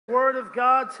Word of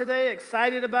God today,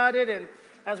 excited about it. And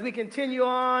as we continue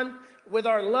on with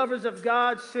our Lovers of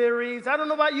God series, I don't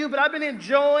know about you, but I've been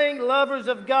enjoying Lovers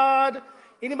of God.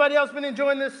 Anybody else been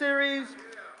enjoying this series?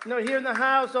 You know, here in the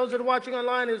house, those that are watching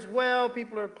online as well,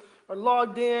 people are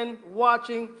logged in,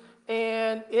 watching.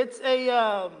 And it's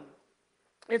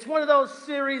one of those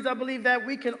series, I believe, that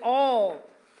we can all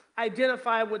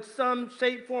identify with some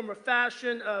shape, form, or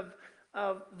fashion of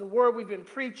the word we've been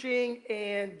preaching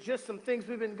and just some things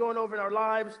we've been going over in our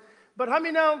lives. But how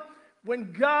many know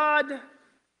when God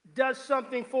does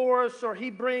something for us or he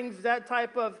brings that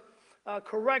type of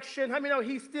correction, how many know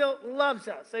he still loves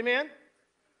us? Amen?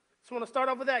 Just want to start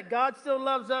off with that. God still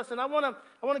loves us. And I want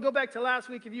to go back to last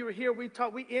week. If you were here, we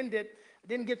ended. I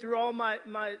didn't get through all my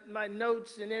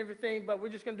notes and everything, but we're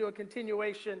just going to do a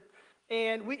continuation.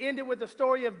 And we ended with the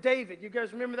story of David. You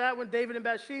guys remember that one, David and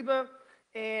Bathsheba?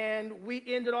 And we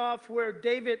ended off where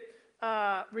David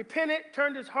repented,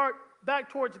 turned his heart back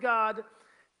towards God.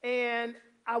 And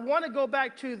I want to go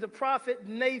back to the prophet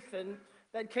Nathan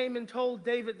that came and told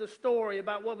David the story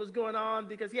about what was going on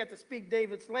because he had to speak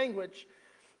David's language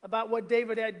about what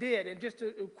David had did. And just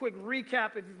a quick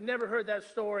recap, if you've never heard that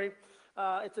story,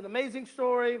 it's an amazing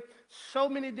story. So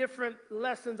many different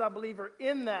lessons, I believe, are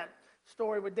in that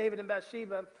story with David and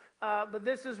Bathsheba. But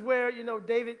this is where, you know,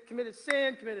 David committed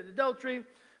sin, committed adultery,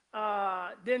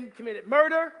 then committed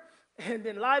murder, and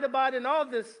then lied about it, and all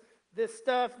this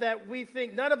stuff that we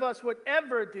think none of us would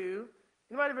ever do.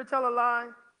 Anybody ever tell a lie?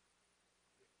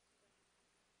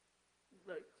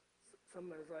 Look,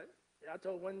 somebody's like, yeah, I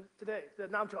told one today.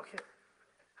 No, I'm joking.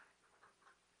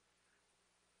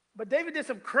 But David did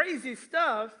some crazy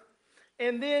stuff,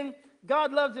 and then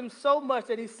God loves him so much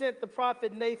that he sent the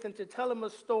prophet Nathan to tell him a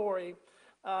story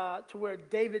to where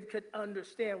David could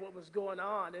understand what was going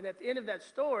on. And at the end of that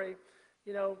story,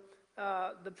 you know,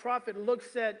 the prophet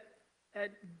looks at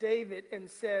David and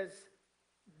says,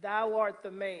 "Thou art the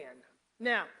man."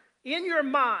 Now, in your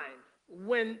mind,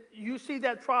 when you see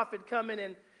that prophet coming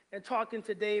and talking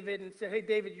to David and say, "Hey,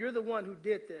 David, you're the one who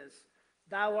did this.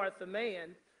 Thou art the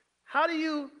man." How do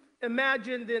you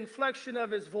imagine the inflection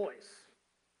of his voice?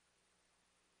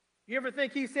 You ever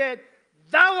think he said,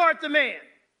 "Thou art the man"?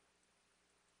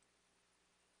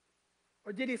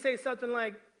 Or did he say something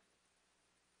like,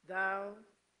 "Thou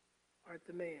art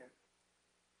the man"?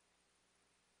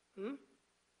 How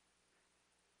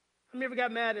many ever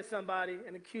got mad at somebody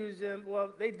and accused them?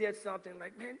 Well, they did something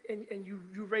like, man, and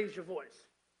you raised your voice.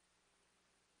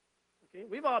 Okay,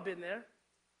 we've all been there.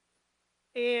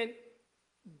 And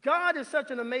God is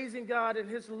such an amazing God, and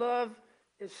his love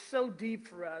is so deep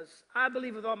for us. I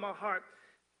believe with all my heart,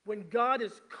 when God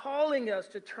is calling us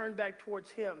to turn back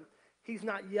towards him, he's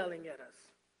not yelling at us.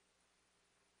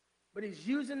 But he's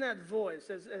using that voice,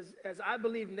 as I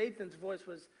believe Nathan's voice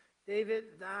was,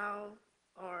 "David, thou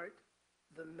art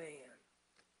the man."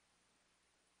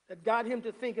 That got him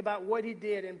to think about what he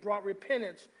did and brought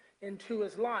repentance into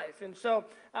his life. And so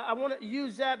I want to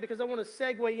use that because I want to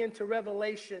segue into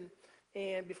Revelation,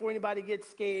 and before anybody gets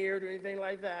scared or anything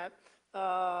like that.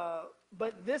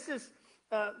 But this is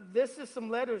some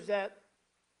letters that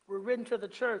were written to the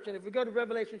church. And if we go to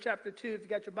Revelation chapter 2, if you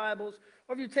got your Bibles,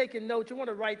 or if you're taking notes, you want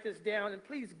to write this down. And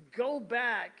please go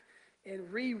back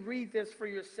and reread this for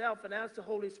yourself and ask the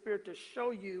Holy Spirit to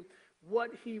show you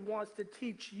what he wants to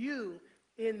teach you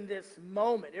in this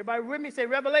moment. Everybody with me? Say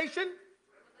Revelation. Revelation.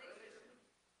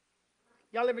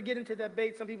 Y'all ever get into that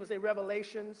debate? Some people say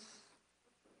revelations,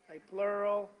 like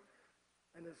plural,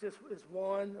 and it's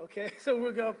one. Okay, so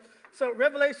we'll go. So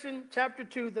Revelation chapter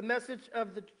 2, the message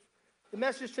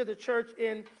to the church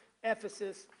in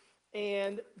Ephesus.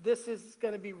 And this is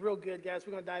going to be real good, guys.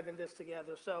 We're going to dive in this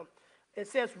together. So it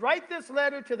says, "Write this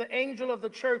letter to the angel of the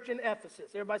church in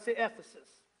Ephesus." Everybody say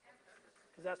Ephesus,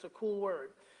 because that's a cool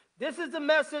word. "This is the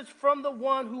message from the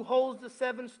one who holds the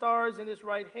 7 stars in his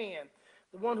right hand,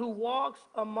 the one who walks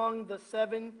among the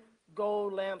 7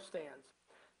 gold lampstands.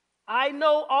 I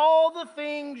know all the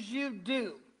things you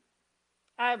do.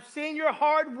 I have seen your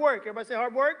hard work." Everybody say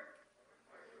hard work.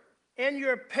 "And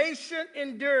your patient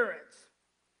endurance.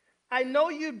 I know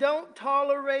you don't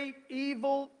tolerate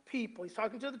evil people." He's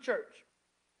talking to the church.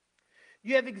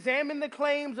 "You have examined the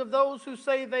claims of those who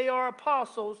say they are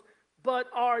apostles, but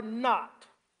are not.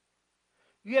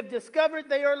 You have discovered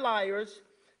they are liars.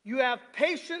 You have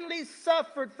patiently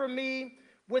suffered for me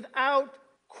without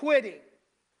quitting."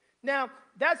 Now,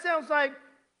 that sounds like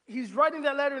he's writing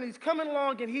that letter and he's coming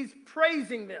along and he's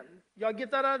praising them. Y'all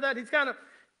get that out of that? He's kind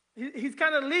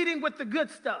of leading with the good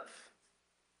stuff.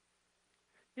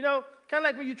 You know, kind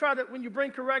of like when you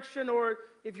bring correction, or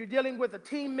if you're dealing with a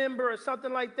team member or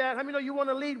something like that. How many know you want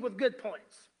to lead with good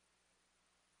points?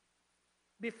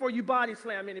 before you body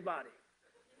slam anybody.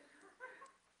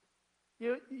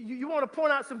 You want to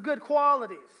point out some good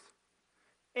qualities.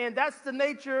 And that's the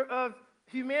nature of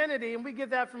humanity, and we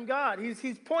get that from God.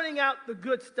 He's pointing out the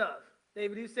good stuff,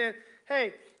 David. He's saying,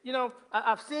 hey,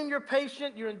 I've seen your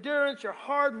patience, your endurance, your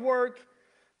hard work.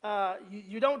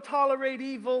 You don't tolerate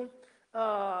evil.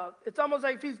 It's almost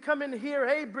like if he's coming here,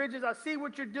 hey, Bridges, I see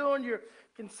what you're doing, your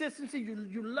consistency,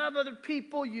 you love other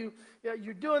people,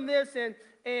 you're doing this, and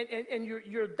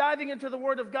you're diving into the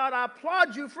Word of God. I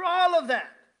applaud you for all of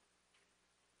that.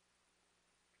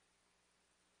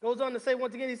 Goes on to say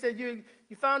once again, he said, you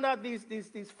found out these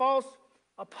false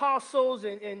apostles,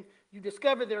 and you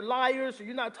discovered they're liars, so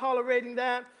you're not tolerating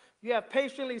that. You have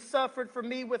patiently suffered for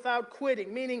me without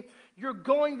quitting, meaning you're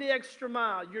going the extra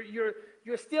mile.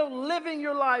 You're still living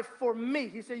your life for me.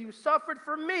 He said, you suffered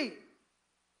for me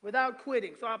without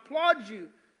quitting. So I applaud you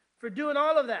for doing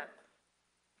all of that.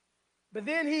 But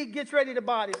then he gets ready to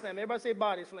body slam. Everybody say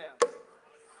body slam.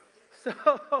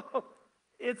 So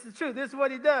it's the truth. This is what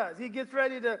he does. He gets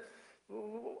ready to,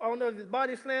 I don't know if it's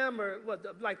body slam or what,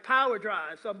 like power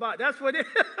drive somebody. That's what it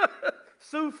is.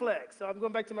 Suplex. So I'm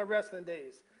going back to my wrestling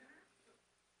days.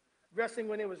 Wrestling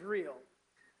when it was real.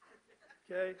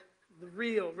 Okay? The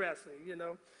real wrestling,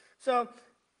 So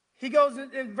he goes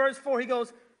in verse 4, he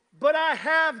goes, but I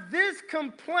have this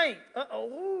complaint.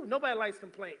 Uh-oh, nobody likes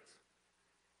complaints.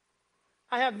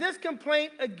 I have this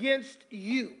complaint against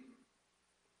you.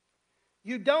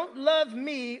 You don't love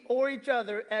me or each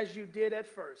other as you did at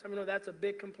first. I mean, that's a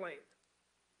big complaint.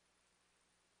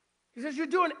 He says, you're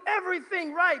doing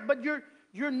everything right, but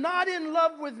you're not in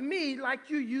love with me like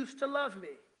you used to love me.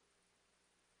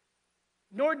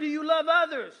 Nor do you love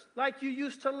others like you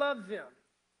used to love them.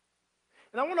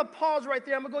 And I want to pause right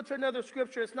there. I'm going to go to another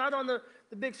scripture. It's not on the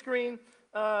big screen.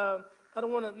 I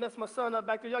don't want to mess my son up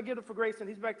back there. Y'all give it for Grayson.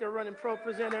 He's back there running Pro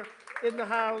Presenter in the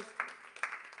house.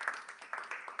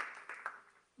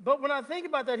 But when I think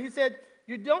about that, he said,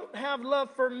 you don't have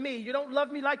love for me. You don't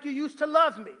love me like you used to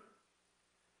love me.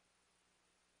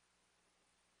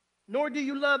 Nor do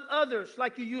you love others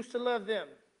like you used to love them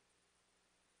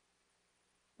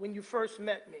when you first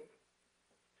met me.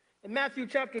 In Matthew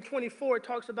chapter 24, it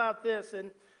talks about this,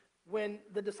 and when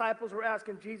the disciples were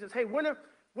asking Jesus, hey, when is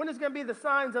going to be the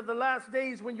signs of the last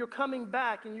days when you're coming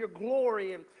back in your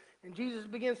glory? And Jesus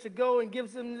begins to go and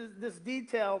gives them this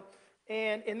detail.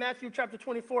 And in Matthew chapter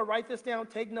 24, write this down,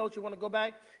 take notes. You want to go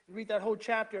back and read that whole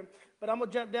chapter. But I'm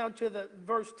going to jump down to the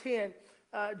verse 10.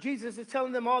 Jesus is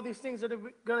telling them all these things that are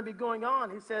going to be going on.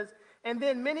 He says, and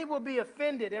then many will be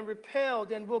offended and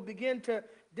repelled and will begin to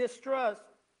distrust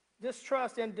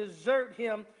and desert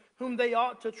him whom they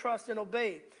ought to trust and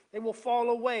obey. They will fall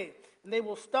away and they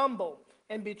will stumble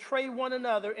and betray one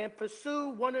another and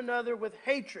pursue one another with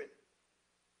hatred.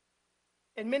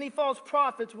 And many false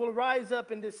prophets will rise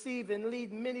up and deceive and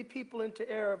lead many people into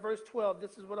error. Verse 12,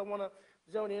 this is what I want to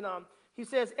zone in on. He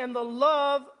says, and the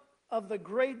love of the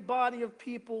great body of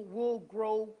people will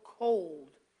grow cold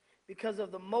because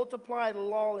of the multiplied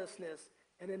lawlessness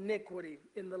and iniquity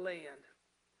in the land.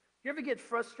 You ever get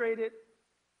frustrated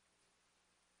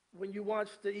when you watch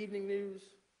the evening news?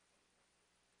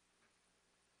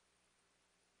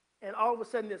 And all of a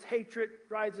sudden this hatred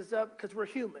rises up because we're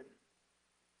human.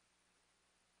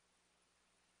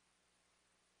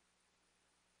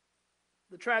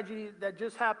 The tragedy that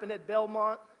just happened at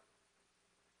Belmont,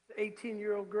 the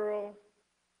 18-year-old girl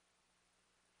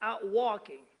out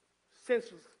walking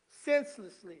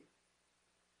senselessly.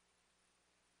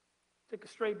 Took a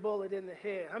straight bullet in the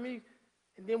head. And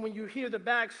then when you hear the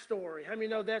backstory, how many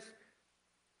know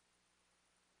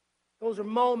those are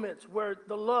moments where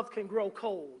the love can grow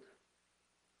cold.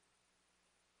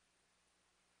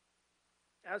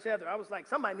 As Heather, I was like,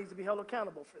 somebody needs to be held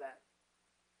accountable for that.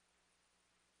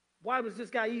 Why was this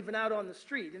guy even out on the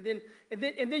street? And then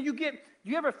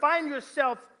you ever find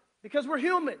yourself, because we're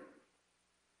human, it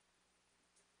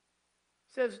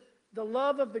says the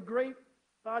love of the great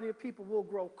body of people will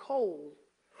grow cold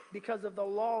because of the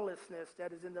lawlessness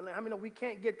that is in the land. I mean, we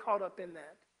can't get caught up in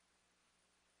that.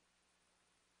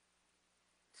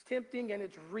 It's tempting and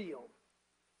it's real.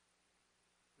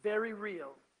 Very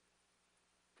real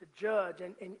to judge.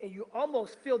 And you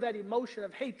almost feel that emotion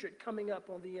of hatred coming up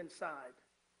on the inside.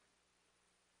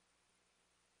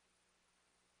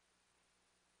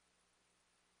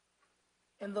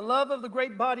 And the love of the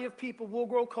great body of people will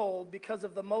grow cold because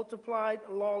of the multiplied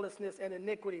lawlessness and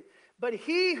iniquity. But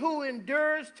he who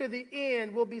endures to the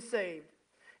end will be saved.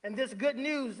 And this good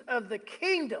news of the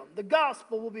kingdom, the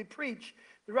gospel, will be preached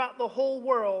throughout the whole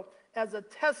world as a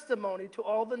testimony to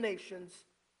all the nations,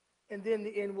 and then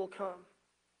the end will come.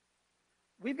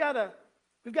 We've got to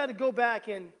We've got to go back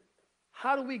and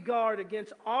how do we guard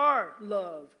against our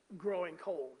love growing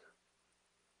cold?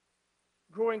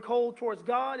 Growing cold towards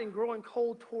God and growing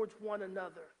cold towards one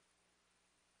another.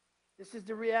 This is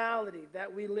the reality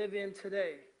that we live in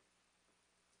today.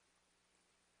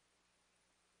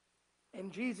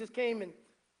 And Jesus came and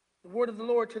the word of the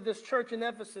Lord to this church in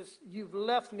Ephesus, you've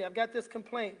left me. I've got this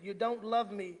complaint. You don't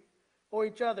love me or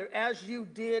each other as you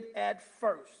did at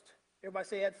first. Everybody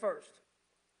say at first.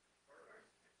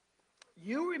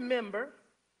 You remember,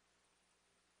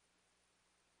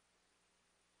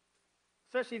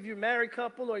 especially if you're a married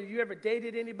couple or you ever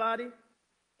dated anybody,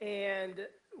 and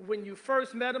when you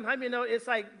first met them, how many know it's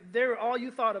like they're all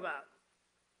you thought about?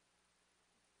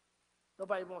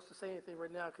 Nobody wants to say anything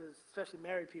right now because especially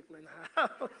married people in the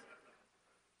house.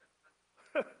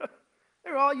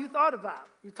 They're all you thought about.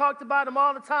 You talked about them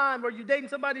all the time, or you're dating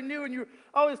somebody new and you're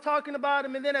always talking about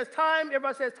them, and then as time,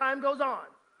 everybody says time goes on.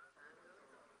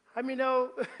 I mean,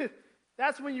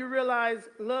 that's when you realize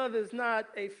love is not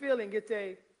a feeling, it's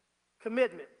a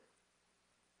commitment.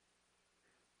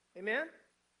 Amen?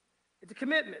 It's a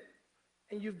commitment.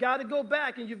 And you've got to go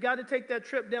back and you've got to take that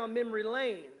trip down memory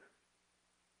lane.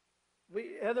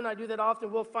 Heather and I do that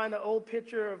often. We'll find an old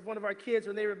picture of one of our kids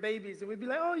when they were babies, and we'd be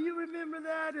like, oh, you remember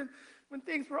that? And when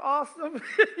things were awesome,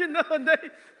 and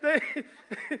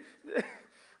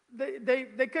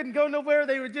they couldn't go nowhere.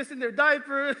 They were just in their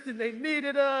diapers, and they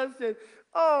needed us. And,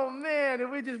 oh, man, and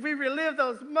we relive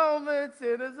those moments,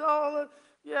 and it's all,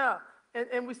 yeah.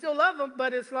 And we still love them,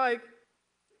 but it's like,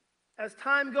 as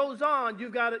time goes on,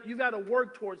 you've got to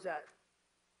work towards that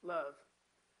love.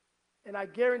 And I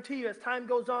guarantee you, as time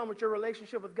goes on with your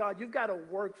relationship with God, you've got to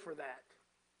work for that.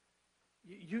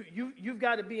 You've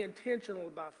got to be intentional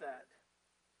about that.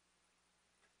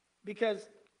 Because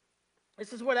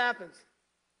this is what happens.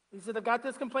 He said, I've got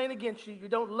this complaint against you. You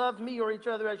don't love me or each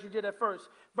other as you did at first.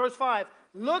 Verse 5,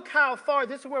 look how far,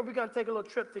 this is where we're going to take a little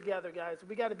trip together, guys.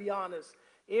 We got to be honest.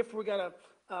 If we're going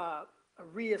to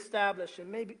reestablish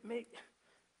and maybe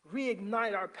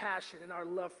reignite our passion and our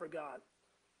love for God.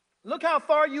 Look how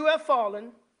far you have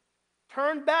fallen.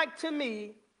 Turn back to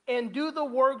me and do the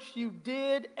works you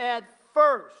did at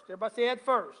first. Everybody say at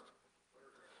first.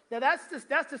 Now that's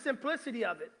the simplicity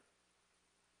of it.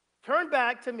 Turn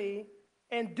back to me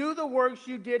and do the works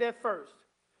you did at first.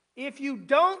 If you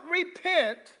don't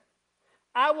repent,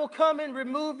 I will come and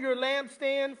remove your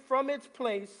lampstand from its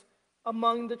place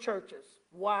among the churches.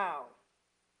 Wow.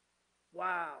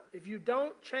 Wow. If you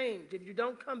don't change, if you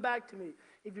don't come back to me,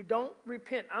 if you don't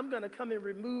repent, I'm going to come and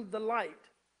remove the light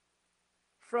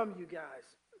from you guys.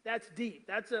 That's deep.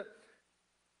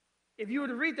 If you were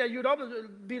to read that, you'd almost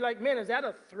be like, man, is that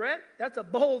a threat? That's a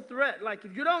bold threat. Like,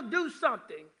 if you don't do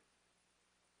something,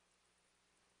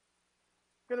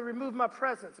 I'm going to remove my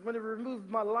presence. I'm going to remove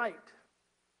my light.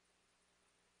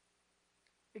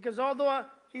 Because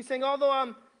he's saying, although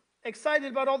I'm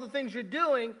excited about all the things you're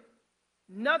doing,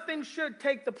 nothing should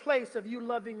take the place of you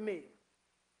loving me.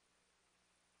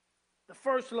 The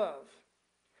first love.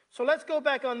 So let's go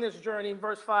back on this journey in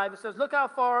verse 5. It says, look how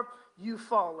far you've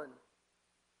fallen.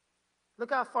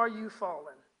 Look how far you've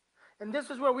fallen. And this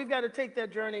is where we've got to take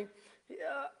that journey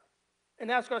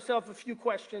and ask ourselves a few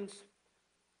questions.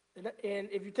 And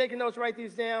if you're taking notes, write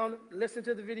these down. Listen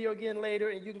to the video again later,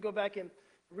 and you can go back and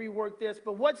rework this.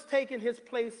 But what's taken his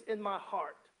place in my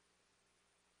heart?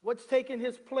 What's taken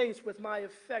his place with my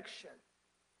affection?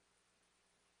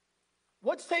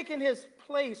 What's taken his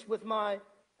place with my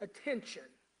attention?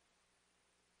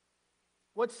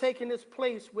 What's taken his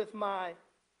place with my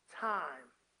time?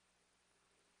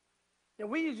 And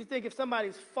we usually think if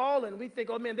somebody's fallen, we think,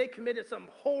 oh man, they committed some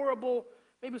horrible,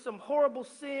 maybe some horrible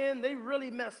sin. They really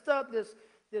messed up this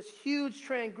huge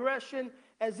transgression,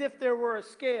 as if there were a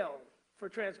scale for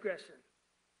transgression.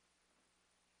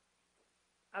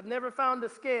 I've never found a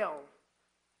scale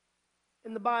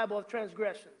in the Bible of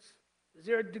transgressions. Is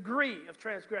there a degree of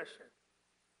transgression?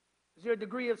 Is there a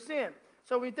degree of sin?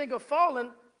 So when we think of fallen,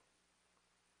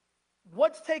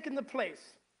 what's taken the place?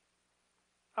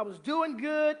 I was doing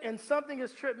good and something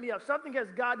has tripped me up. Something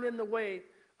has gotten in the way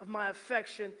of my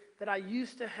affection that I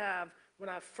used to have when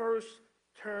I first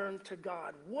turned to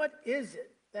God. What is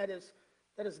it that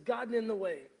has gotten in the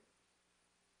way?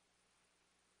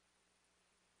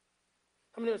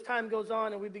 I mean, as time goes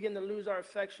on and we begin to lose our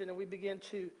affection and we begin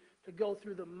to go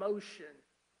through the motion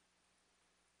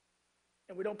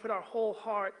and we don't put our whole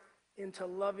heart into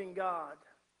loving God.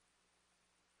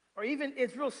 Or even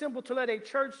it's real simple to let a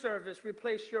church service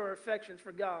replace your affections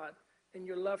for God and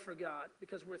your love for God,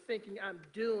 because we're thinking I'm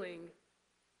doing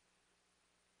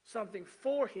something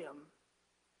for him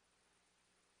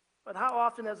But how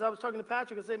often, as I was talking to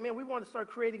Patrick, I said, man, we want to start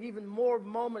creating even more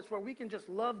moments where we can just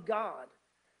love God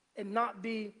and not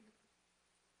be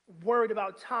worried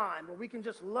about time, where we can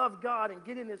just love God and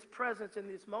get in his presence in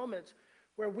these moments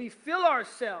where we feel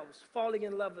ourselves falling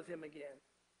in love with him again.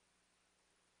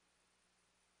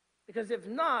 Because if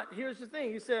not, here's the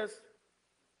thing. He says,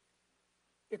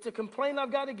 it's a complaint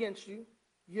I've got against you.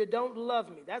 You don't love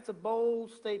me. That's a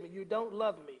bold statement. You don't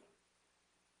love me.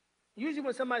 Usually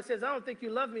when somebody says, I don't think you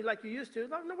love me like you used to,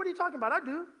 no, what are you talking about? I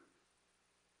do.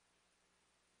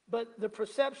 But the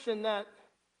perception that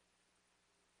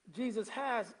Jesus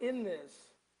has in this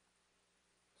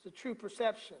is a true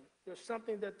perception. There's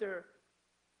something that they're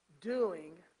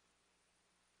doing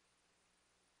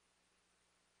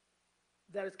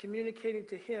that is communicating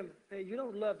to him, hey, you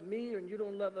don't love me and you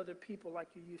don't love other people like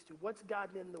you used to. What's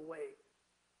gotten in the way?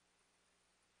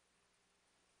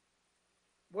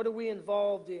 What are we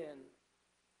involved in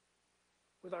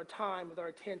with our time, with our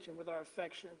attention, with our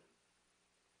affection?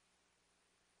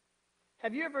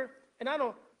 Have you ever, and I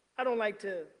don't like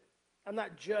to, I'm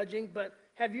not judging, but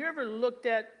have you ever looked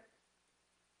at,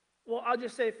 well, I'll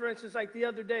just say, for instance, like the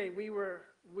other day,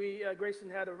 Grayson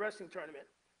had a wrestling tournament.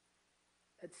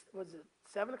 Was it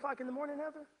 7 o'clock in the morning,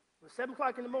 Heather? It was 7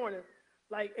 o'clock in the morning,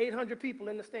 like 800 people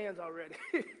in the stands already.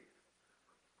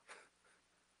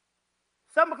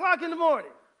 7 o'clock in the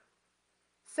morning.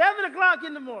 7 o'clock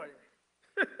in the morning.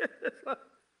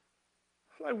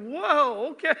 Like, whoa,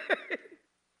 okay.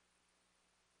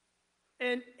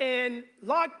 And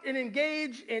locked and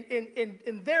engaged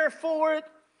and there for it.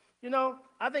 You know,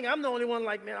 I think I'm the only one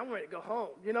like, man, I'm ready to go home,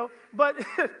 you know. But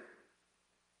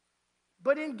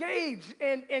but engaged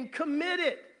and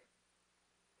committed.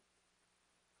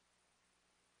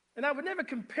 And I would never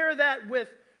compare that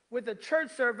with a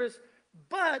church service,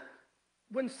 but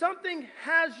when something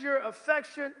has your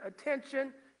affection,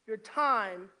 attention, your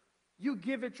time, you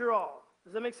give it your all.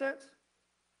 Does that make sense?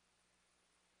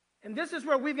 And this is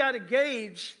where we've got to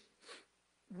gauge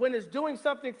when it's doing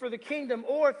something for the kingdom,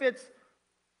 or if it's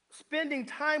spending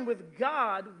time with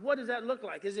God, what does that look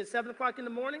like? Is it 7 o'clock in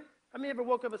the morning? How many ever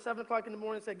woke up at 7 o'clock in the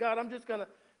morning and said, God, I'm just going to,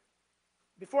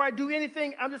 before I do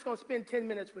anything, I'm just going to spend 10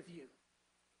 minutes with you.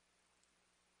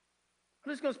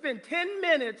 I'm just going to spend 10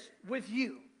 minutes with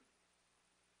you.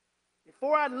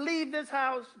 Before I leave this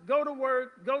house, go to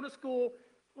work, go to school,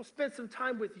 we'll spend some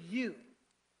time with you.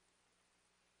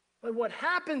 But what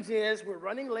happens is we're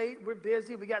running late, we're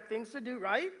busy, we got things to do,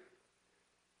 right?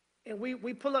 And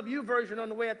we pull up YouVersion on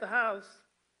the way at the house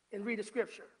and read a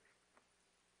scripture.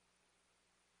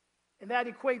 And that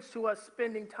equates to us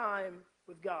spending time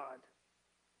with God.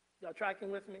 Y'all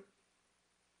tracking with me?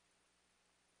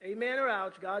 Amen or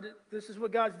ouch? God, this is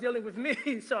what God's dealing with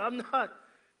me, so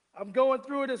I'm going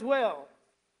through it as well.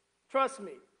 Trust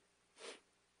me.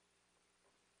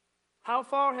 How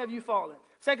far have you fallen?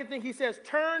 Second thing he says,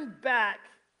 turn back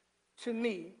to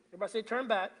me. Everybody say turn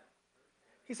back.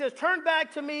 He says, turn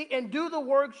back to me and do the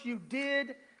works you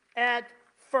did at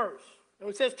first. And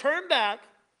when he says turn back,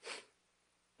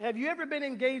 have you ever been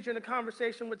engaged in a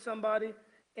conversation with somebody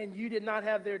and you did not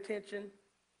have their attention?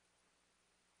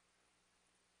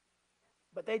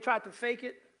 But they tried to fake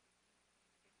it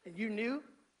and you knew?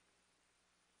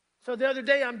 So the other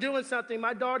day I'm doing something.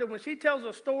 My daughter, when she tells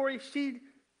a story,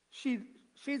 she's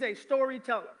a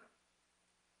storyteller.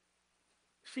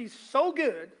 She's so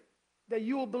good that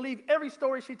you will believe every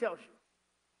story she tells you.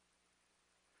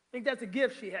 I think that's a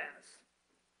gift she has.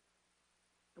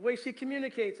 The way she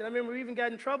communicates. And I remember we even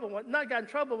got in trouble. Not got in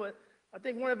trouble, but I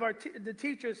think one of the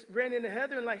teachers ran into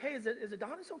Heather and like, hey, is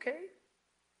Adonis okay?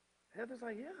 Heather's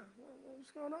like, yeah,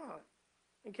 what's going on?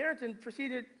 And Carrington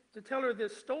proceeded to tell her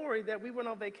this story that we went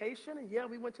on vacation, and yeah,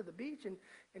 we went to the beach, and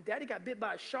Daddy got bit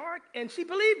by a shark, and she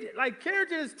believed it. Like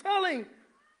Carrington is telling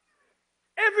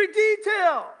every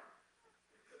detail.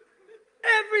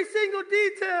 Every single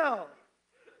detail.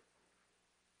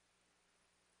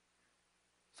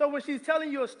 So when she's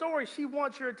telling you a story, she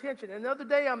wants your attention. And the other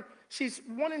day, she's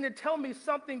wanting to tell me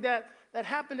something that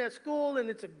happened at school, and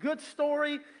it's a good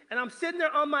story, and I'm sitting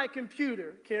there on my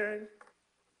computer, Karen,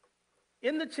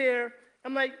 in the chair.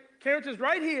 I'm like, Carrington's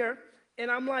right here, and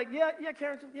I'm like, yeah,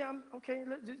 Carrington, yeah, I'm okay.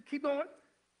 Just keep going.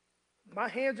 My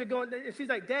hands are going, and she's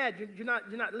like, Dad, you're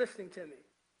not listening to me.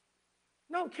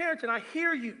 No, Carrington, I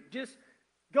hear you. Just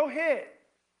go ahead.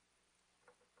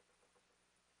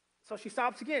 So she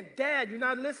stops again. Dad, you're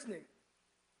not listening.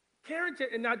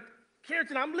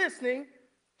 Carrington, I'm listening.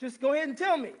 Just go ahead and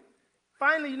tell me.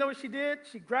 Finally, you know what she did?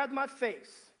 She grabbed my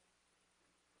face.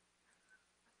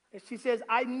 And she says,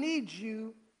 I need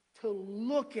you to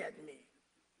look at me.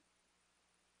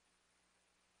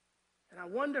 And I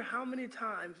wonder how many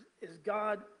times is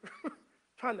God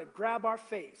trying to grab our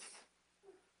face,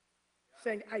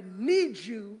 saying, I need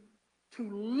you to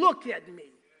look at me.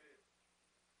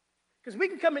 Because we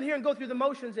can come in here and go through the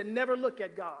motions and never look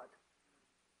at God.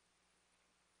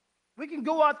 We can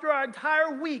go out through our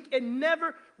entire week and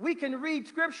we can read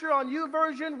scripture on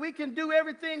YouVersion, we can do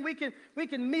everything, we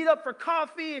can meet up for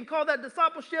coffee and call that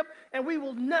discipleship, and we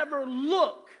will never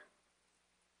look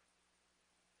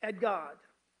at God.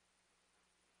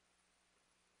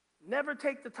 Never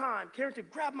take the time. Karen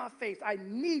said, grab my face. I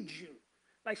need you.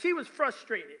 Like she was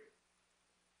frustrated.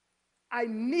 I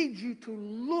need you to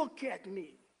look at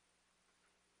me.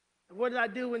 And what did I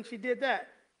do when she did that?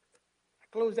 I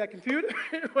closed that computer.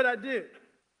 What I did?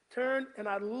 Turned and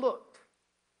I looked.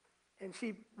 And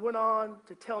she went on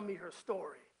to tell me her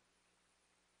story.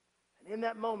 And in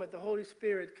that moment, the Holy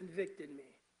Spirit convicted me.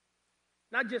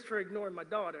 Not just for ignoring my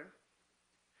daughter.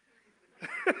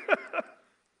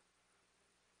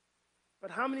 But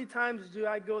how many times do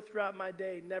I go throughout my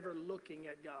day never looking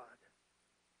at God?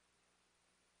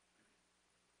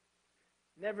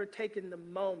 Never taking the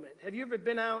moment. Have you ever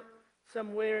been out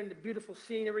somewhere in the beautiful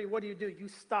scenery? What do? You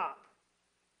stop.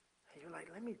 And you're like,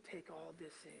 let me take all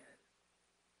this in.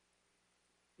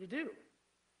 You do.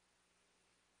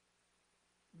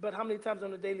 But how many times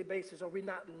on a daily basis are we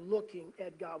not looking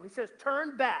at God? When he says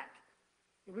turn back,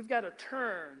 we've got to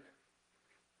turn.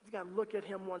 We've got to look at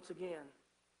him once again.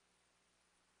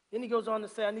 Then he goes on to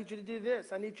say, I need you to do this.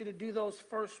 I need you to do those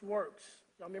first works.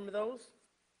 Y'all remember those?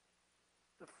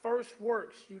 The first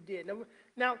works you did.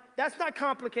 Now, that's not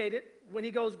complicated. When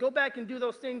he goes, go back and do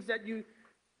those things that you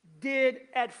did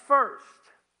at first.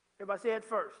 Everybody say at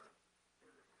first.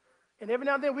 And every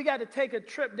now and then we got to take a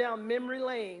trip down memory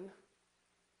lane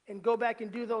and go back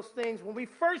and do those things. When we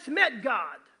first met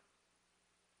God,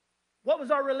 what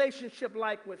was our relationship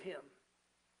like with him?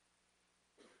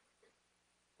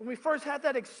 When we first had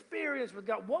that experience with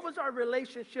God, what was our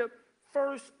relationship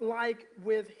first like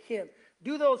with him?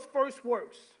 Do those first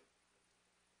works.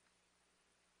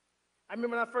 I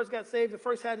remember when I first got saved, I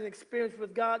first had an experience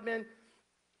with God, man,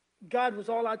 God was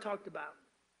all I talked about.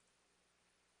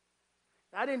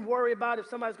 I didn't worry about if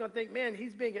somebody's going to think, man,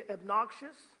 he's being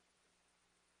obnoxious,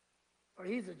 or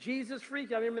he's a Jesus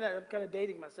freak. I remember that. I'm kind of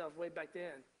dating myself way back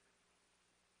then.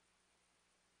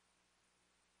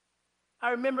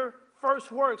 I remember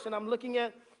first works, and I'm looking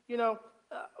at,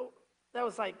 that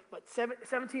was like,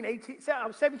 17, 18, I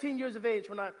was 17 years of age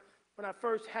when I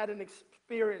first had an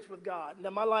experience with God. Now,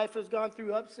 my life has gone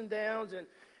through ups and downs,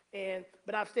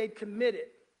 but I've stayed committed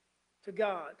to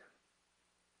God.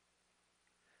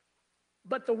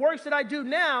 But the works that I do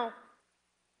now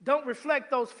don't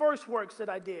reflect those first works that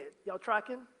I did. Y'all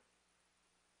tracking?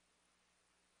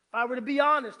 If I were to be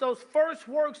honest, those first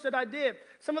works that I did,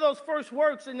 some of those first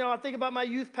works, I think about my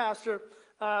youth pastor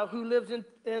who lives in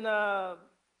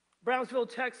Brownsville,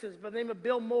 Texas, by the name of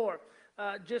Bill Moore,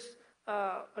 just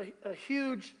a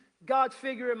huge God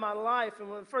figure in my life. And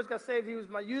when I first got saved, he was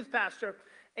my youth pastor.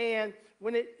 And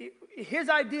when his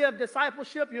idea of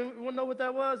discipleship, you want to know what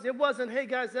that was? It wasn't, hey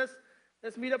guys,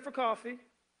 let's meet up for coffee,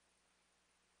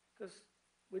 because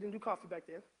we didn't do coffee back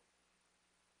then.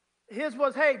 His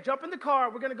was, hey, jump in the car.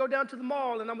 We're going to go down to the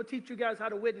mall, and I'm going to teach you guys how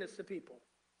to witness to people.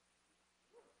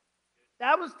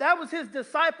 That was his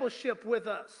discipleship with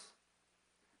us.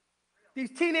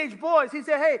 These teenage boys, he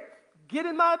said, hey, get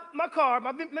in my car,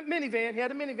 my minivan. He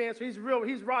had a minivan, so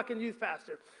he's rocking youth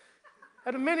pastor.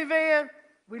 Had a minivan.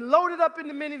 We loaded up in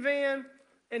the minivan,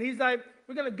 and he's like,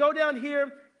 we're going to go down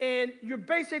here, and you're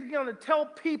basically going to tell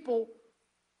people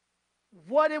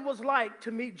what it was like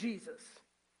to meet Jesus.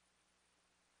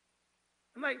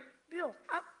 I'm like, Bill,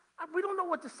 we don't know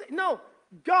what to say. No,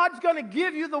 God's going to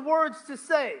give you the words to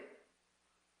say.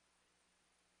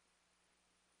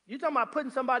 You're talking about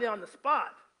putting somebody on the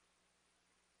spot.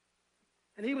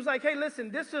 And he was like, hey, listen,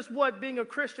 this is what being a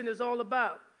Christian is all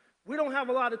about. We don't have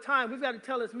a lot of time. We've got to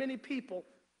tell as many people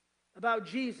about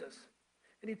Jesus.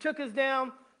 And he took us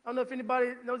down. I don't know if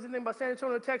anybody knows anything about San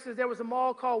Antonio, Texas. There was a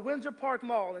mall called Windsor Park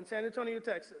Mall in San Antonio,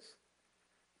 Texas.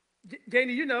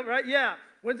 Danny, you know, right? Yeah.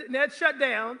 That shut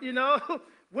down,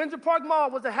 Windsor Park Mall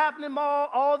was a happening mall.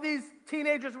 All these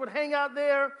teenagers would hang out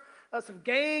there. Some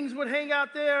gangs would hang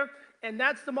out there. And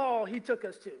that's the mall he took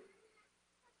us to.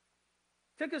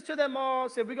 Took us to that mall,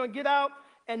 said we're going to get out.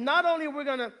 And not only are we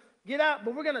going to get out,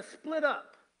 but we're going to split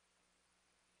up.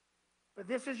 But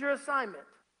this is your assignment.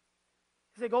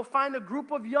 He said, go find a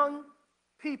group of young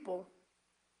people,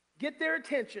 get their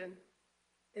attention,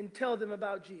 and tell them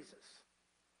about Jesus.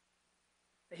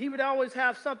 He would always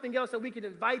have something else that we could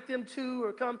invite them to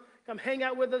or come hang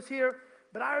out with us here.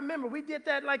 But I remember we did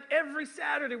that like every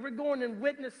Saturday. We're going and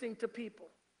witnessing to people.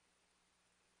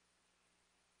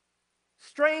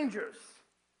 Strangers,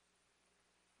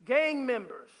 gang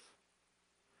members.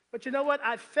 But you know what?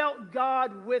 I felt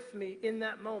God with me in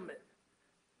that moment.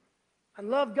 I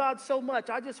love God so much.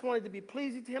 I just wanted to be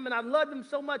pleasing to him, and I loved him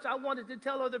so much I wanted to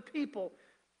tell other people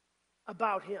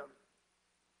about him.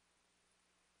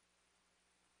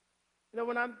 You know,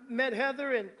 when I met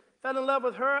Heather and fell in love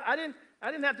with her, I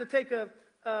didn't have to take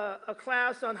a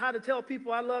class on how to tell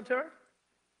people I loved her.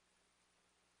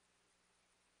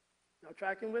 Y'all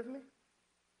tracking with me?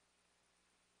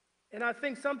 And I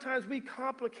think sometimes we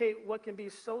complicate what can be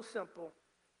so simple,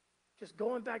 just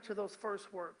going back to those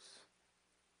first words.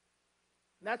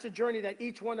 And that's a journey that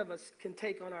each one of us can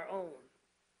take on our own.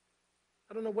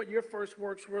 I don't know what your first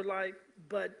works were like,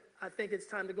 but I think it's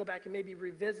time to go back and maybe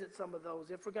revisit some of those.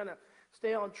 If we're going to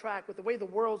stay on track with the way the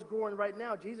world's growing right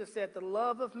now, Jesus said the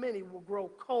love of many will grow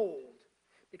cold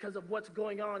because of what's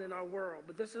going on in our world.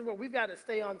 But this is where we've got to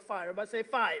stay on fire. Everybody say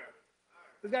fire.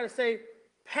 We've got to stay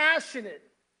passionate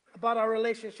about our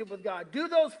relationship with God. Do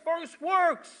those first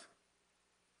works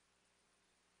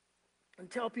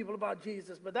and tell people about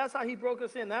Jesus. But that's how he broke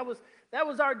us in. That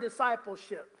was our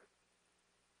discipleship.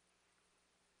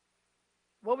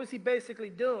 What was he basically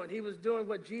doing? He was doing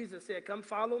what Jesus said, come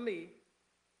follow me,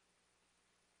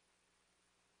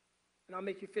 and I'll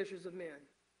make you fishers of men.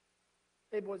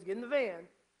 Hey, boys, get in the van.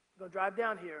 We're going to drive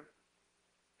down here,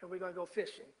 and we're going to go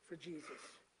fishing for Jesus.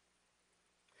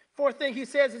 Fourth thing he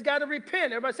says is got to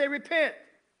repent. Everybody say repent.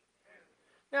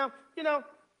 Now, you know,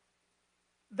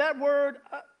 that word,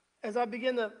 as I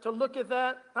begin to look at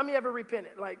that, how many ever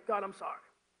repented? Like, God, I'm sorry.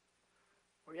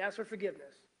 Or you ask for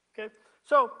forgiveness. Okay?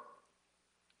 So,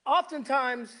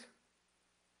 oftentimes,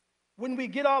 when we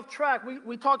get off track,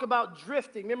 we talk about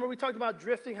drifting. Remember we talked about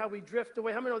drifting, how we drift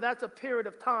away. How many know that's a period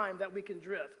of time that we can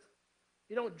drift?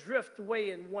 You don't drift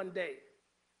away in one day,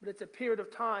 but it's a period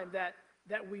of time that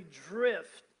we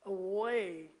drift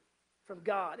away from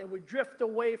God, and we drift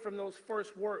away from those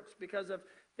first works because of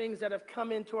things that have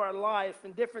come into our life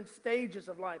in different stages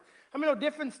of life. How many know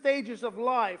different stages of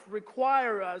life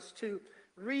require us to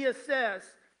reassess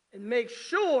and make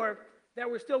sure that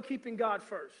we're still keeping God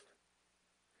first?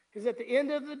 Because at the end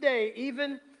of the day,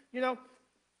 even, you know,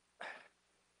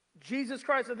 Jesus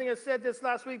Christ, I think I said this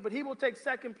last week, but he will take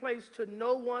second place to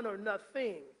no one or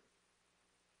nothing.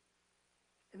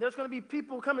 And there's going to be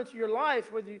people come into your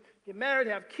life, whether you get married,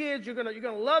 have kids, you're going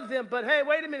to love them. But hey,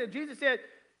 wait a minute. Jesus said,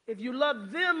 if you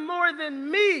love them more than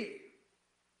me,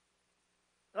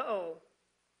 but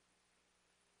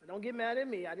don't get mad at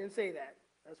me. I didn't say that.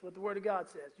 That's what the Word of God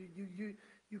says.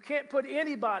 You can't put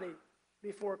anybody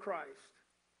before Christ.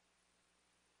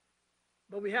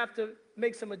 But we have to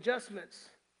make some adjustments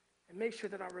and make sure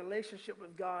that our relationship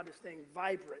with God is staying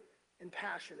vibrant and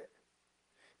passionate.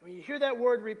 And when you hear that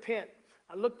word repent,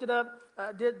 I looked it up,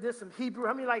 did some Hebrew.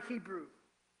 How many like Hebrew?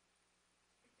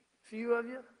 A few of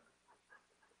you?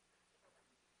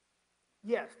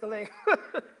 Yes, the language.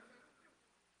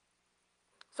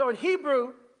 So in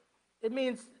Hebrew, it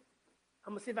means,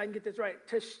 I'm going to see if I can get this right,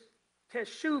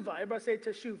 teshuvah. Everybody say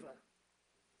teshuvah.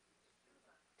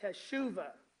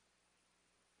 Teshuvah.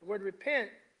 The word repent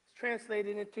is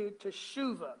translated into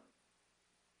teshuvah.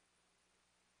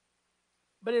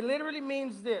 But it literally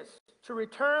means this, to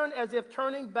return as if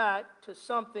turning back to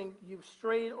something you've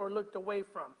strayed or looked away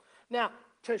from. Now,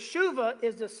 teshuvah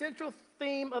is the central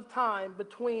theme of time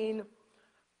between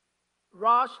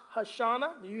Rosh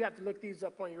Hashanah, you have to look these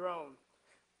up on your own,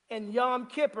 and Yom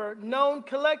Kippur, known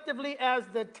collectively as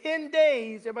the 10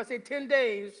 days, everybody say 10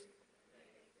 days,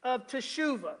 of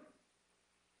teshuvah.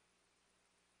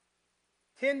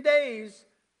 10 days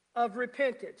of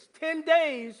repentance. 10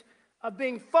 days of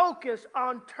being focused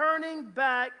on turning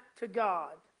back to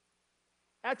God.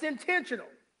 That's intentional.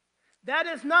 That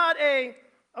is not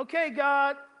okay,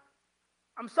 God,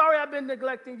 I'm sorry I've been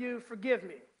neglecting you, forgive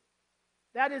me.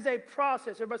 That is a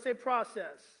process. Everybody say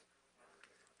process.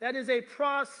 That is a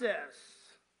process.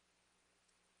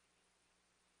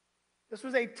 This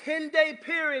was a 10-day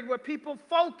period where people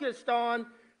focused on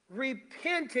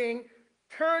repenting,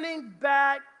 turning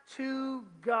back to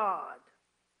God.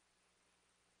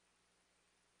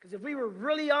 Because if we were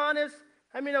really honest,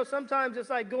 I mean, sometimes it's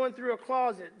like going through a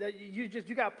closet that you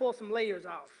got to pull some layers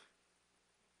off.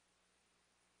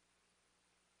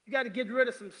 You got to get rid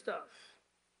of some stuff.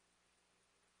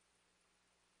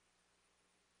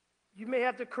 You may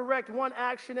have to correct one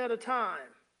action at a time.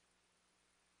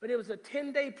 But it was a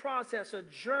 10-day process, a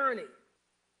journey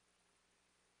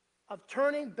of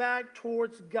turning back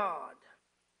towards God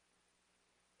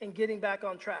and getting back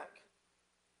on track.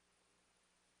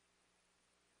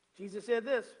 Jesus said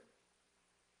this,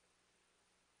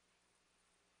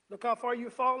 look how far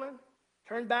you've fallen,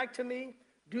 turn back to me,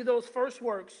 do those first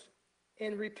works,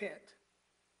 and repent.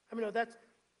 I mean, that's,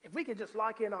 if we could just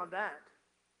lock in on that,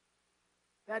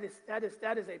 that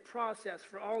is a process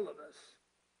for all of us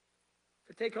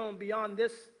to take home beyond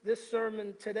this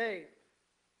sermon today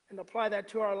and apply that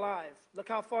to our lives. Look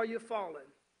how far you've fallen.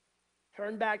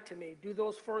 Turn back to me. Do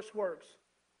those first works.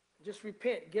 Just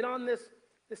repent. Get on this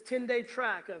 10-day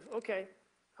track of, okay,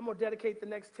 I'm going to dedicate the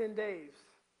next 10 days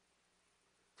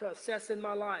to assessing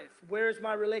my life. Where's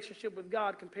my relationship with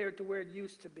God compared to where it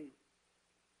used to be?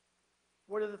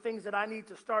 What are the things that I need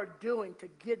to start doing to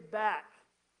get back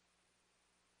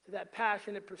to that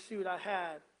passionate pursuit I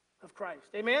had of Christ?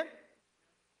 Amen?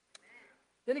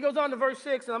 Then he goes on to verse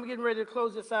 6, and I'm getting ready to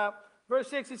close this out. Verse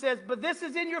 6, he says, but this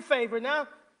is in your favor. Now,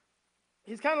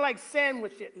 he's kind of like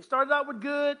sandwiched it. He started out with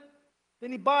good,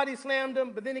 then he body slammed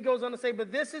him, but then he goes on to say,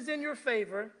 but this is in your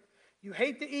favor. You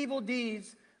hate the evil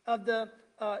deeds of the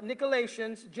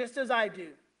Nicolaitans, just as I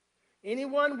do.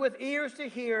 Anyone with ears to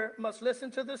hear must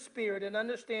listen to the Spirit and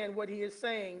understand what he is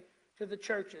saying to the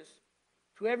churches.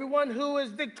 To everyone who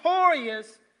is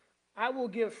victorious, I will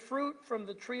give fruit from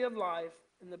the tree of life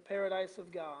in the paradise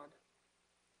of God.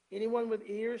 Anyone with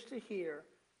ears to hear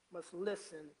must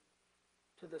listen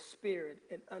to the Spirit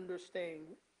and understand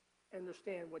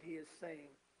what he is saying.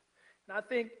 And I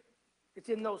think it's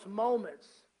in those moments,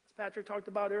 as Patrick talked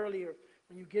about earlier,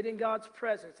 when you get in God's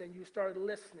presence and you start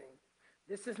listening.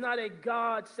 This is not a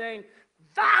God saying,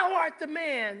 thou art the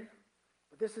man,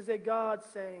 but this is a God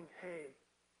saying, hey,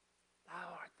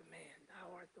 thou art the man,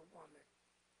 thou art the woman.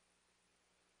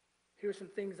 Here's some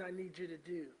things I need you to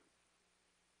do.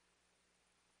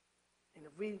 And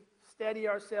if we steady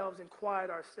ourselves and quiet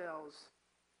ourselves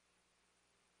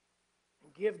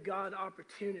and give God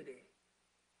opportunity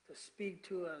to speak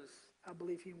to us, I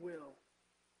believe he will.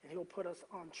 And he'll put us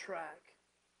on track.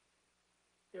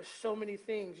 There's so many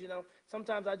things,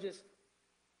 sometimes I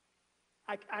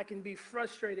can be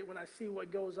frustrated when I see what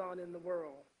goes on in the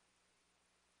world.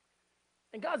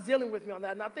 And God's dealing with me on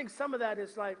that. And I think some of that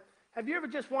is like, have you ever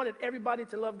just wanted everybody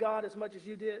to love God as much as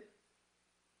you did?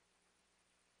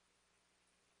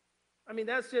 I mean,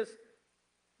 that's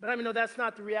that's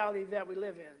not the reality that we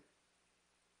live in.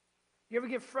 You ever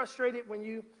get frustrated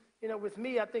when with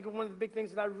me, I think one of the big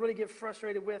things that I really get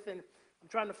frustrated with, and I'm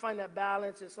trying to find that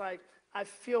balance, it's like, I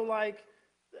feel like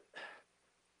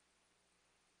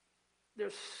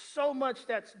there's so much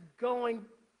that's going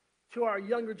to our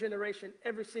younger generation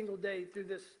every single day through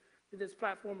this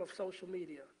platform of social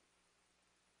media.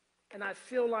 And I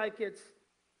feel like it's,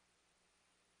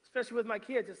 especially with my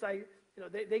kids, it's like,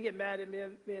 they get mad at me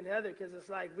and Heather because it's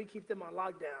like we keep them on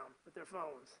lockdown with their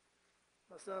phones.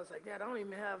 My son's like, Dad, I don't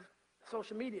even have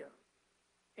social media.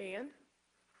 And,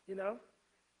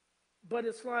 but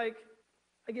it's like,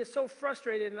 I get so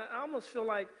frustrated, and I almost feel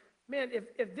like, man,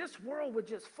 if this world would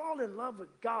just fall in love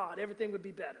with God, everything would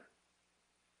be better.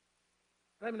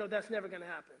 Let me know that's never going to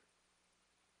happen.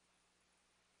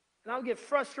 And I'll get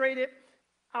frustrated.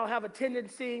 I'll have a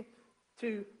tendency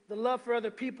to the love for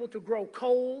other people to grow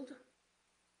cold.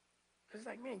 Because it's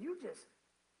like, man,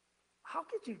 how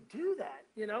could you do that,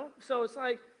 So it's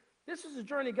like, this is a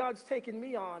journey God's taken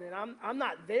me on, and I'm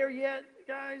not there yet,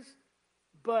 guys,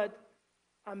 but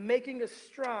I'm making a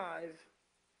strive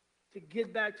to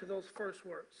get back to those first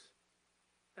works,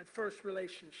 that first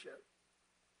relationship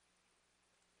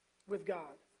with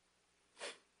God.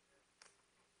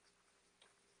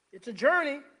 It's a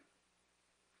journey,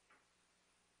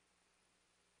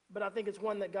 but I think it's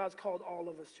one that God's called all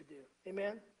of us to do.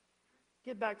 Amen?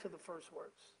 Get back to the first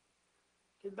works.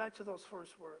 Get back to those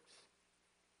first works.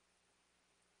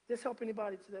 This help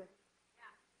anybody today?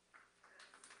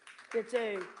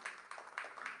 Yeah.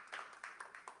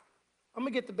 I'm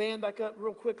going to get the band back up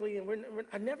real quickly, and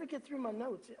I never get through my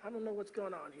notes. I don't know what's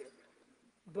going on here.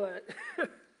 But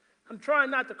I'm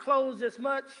trying not to close this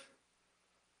much,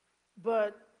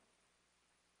 but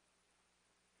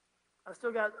I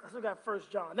still got 1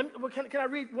 John. Can I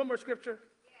read one more scripture?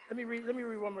 Yeah. Let me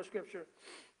read one more scripture.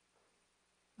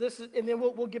 This is, and then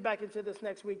we'll get back into this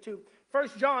next week too.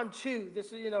 1 John 2.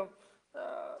 This is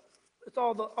it's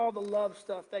all the love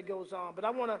stuff that goes on. But I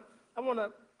want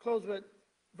to close with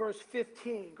verse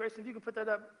 15. Grace, if you can put that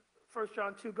up, 1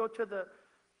 John 2. Go to the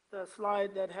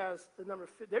slide that has the number.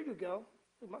 There you go.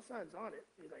 Look, my son's on it.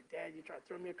 He's like, Dad, you try to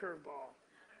throw me a curveball.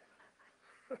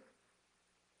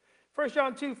 1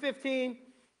 John 2:15.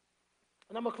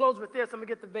 And I'm going to close with this. I'm going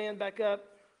to get the band back up.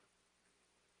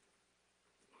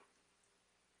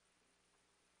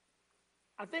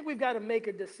 I think we've got to make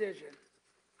a decision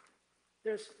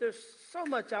There's so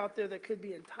much out there that could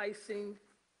be enticing,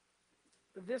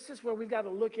 but this is where we've got to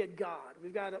look at God. We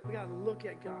got to look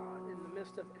at God in the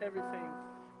midst of everything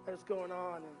that's going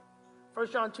on. And 1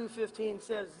 John 2:15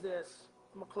 says this.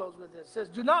 I'm going to close with this. It says,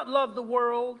 "Do not love the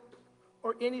world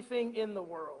or anything in the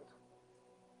world.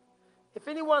 If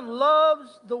anyone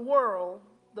loves the world,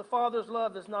 the Father's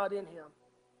love is not in him.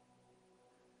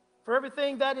 For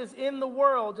everything that is in the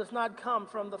world does not come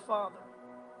from the Father.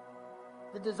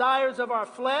 The desires of our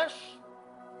flesh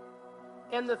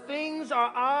and the things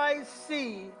our eyes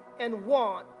see and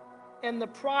want and the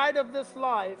pride of this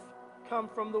life come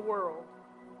from the world.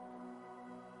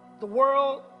 The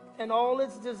world and all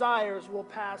its desires will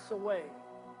pass away.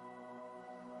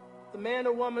 The man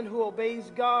or woman who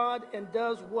obeys God and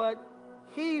does what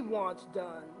He wants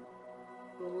done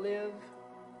will live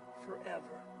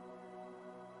forever."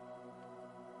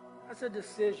 That's a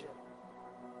decision.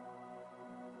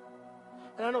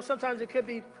 And I know sometimes it could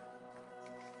be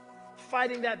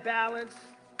fighting that balance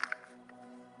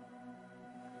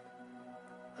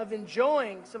of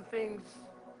enjoying some things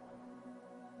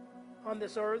on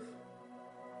this earth.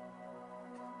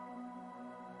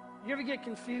 You ever get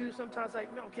confused sometimes,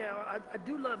 like, okay, I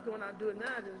do love going out and doing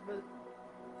that,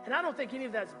 and I don't think any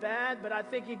of that's bad, but I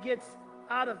think it gets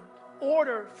out of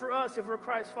order for us if we're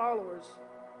Christ followers,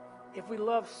 if we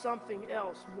love something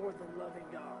else more than loving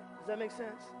God. Does that make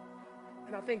sense?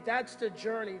 And I think that's the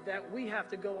journey that we have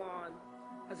to go on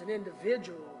as an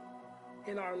individual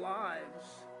in our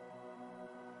lives,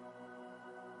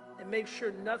 and make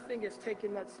sure nothing is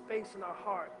taking that space in our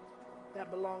heart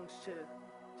that belongs to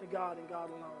God and God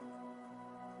alone.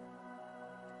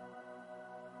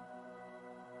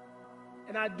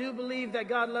 And I do believe that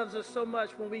God loves us so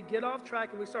much when we get off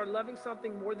track and we start loving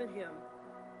something more than Him,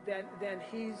 then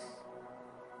He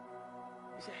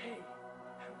said, "Hey,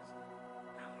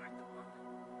 thou art the woman."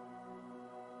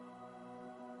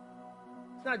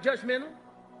 It's not judgmental.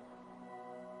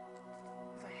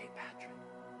 It's like, "Hey, Patrick,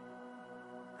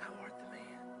 thou art the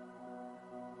man."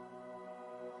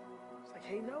 It's like,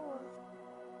 "Hey, Noah,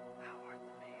 thou art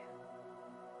the man."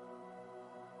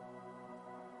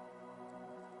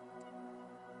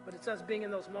 But it's us being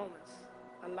in those moments,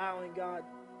 allowing God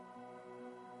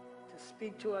to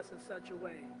speak to us in such a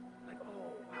way, like,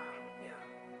 "Oh, wow,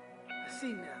 yeah, I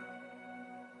see now."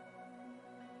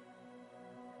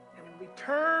 And when we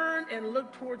turn and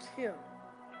look towards Him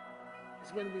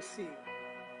is when we see.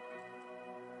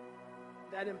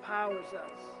 That empowers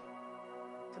us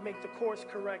to make the course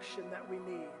correction that we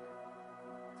need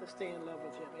to stay in love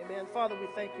with Him. Amen. Father, we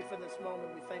thank You for this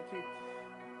moment. We thank You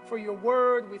for Your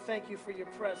word. We thank You for Your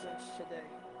presence today.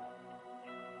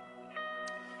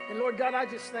 And Lord God, I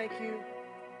just thank You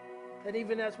that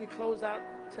even as we close out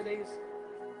today's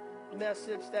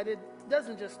message, that it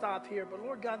doesn't just stop here, but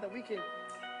Lord God, that we can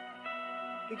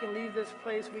leave this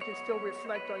place, we can still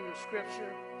reflect on Your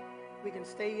scripture, we can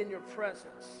stay in Your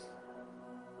presence,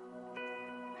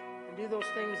 and do those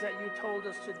things that You told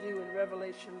us to do in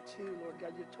Revelation 2, Lord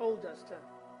God. You told us to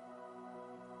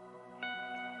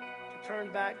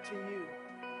turn back to You,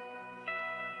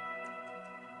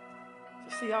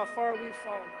 to see how far we've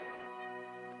fallen,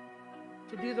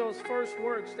 to do those first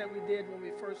works that we did when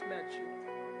we first met You,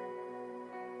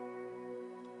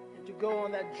 and to go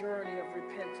on that journey of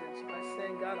repentance by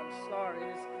saying, "God, I'm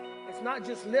sorry." It's not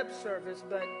just lip service,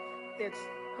 but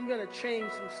I'm going to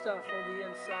change some stuff on the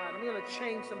inside. I'm going to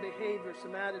change some behaviors,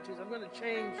 some attitudes. I'm going to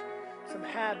change some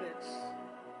habits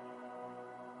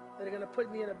that are going to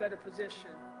put me in a better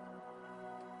position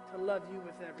to love You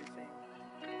with everything.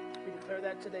 We declare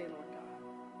that today, Lord God.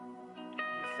 We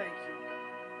thank You.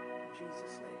 In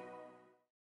Jesus' name.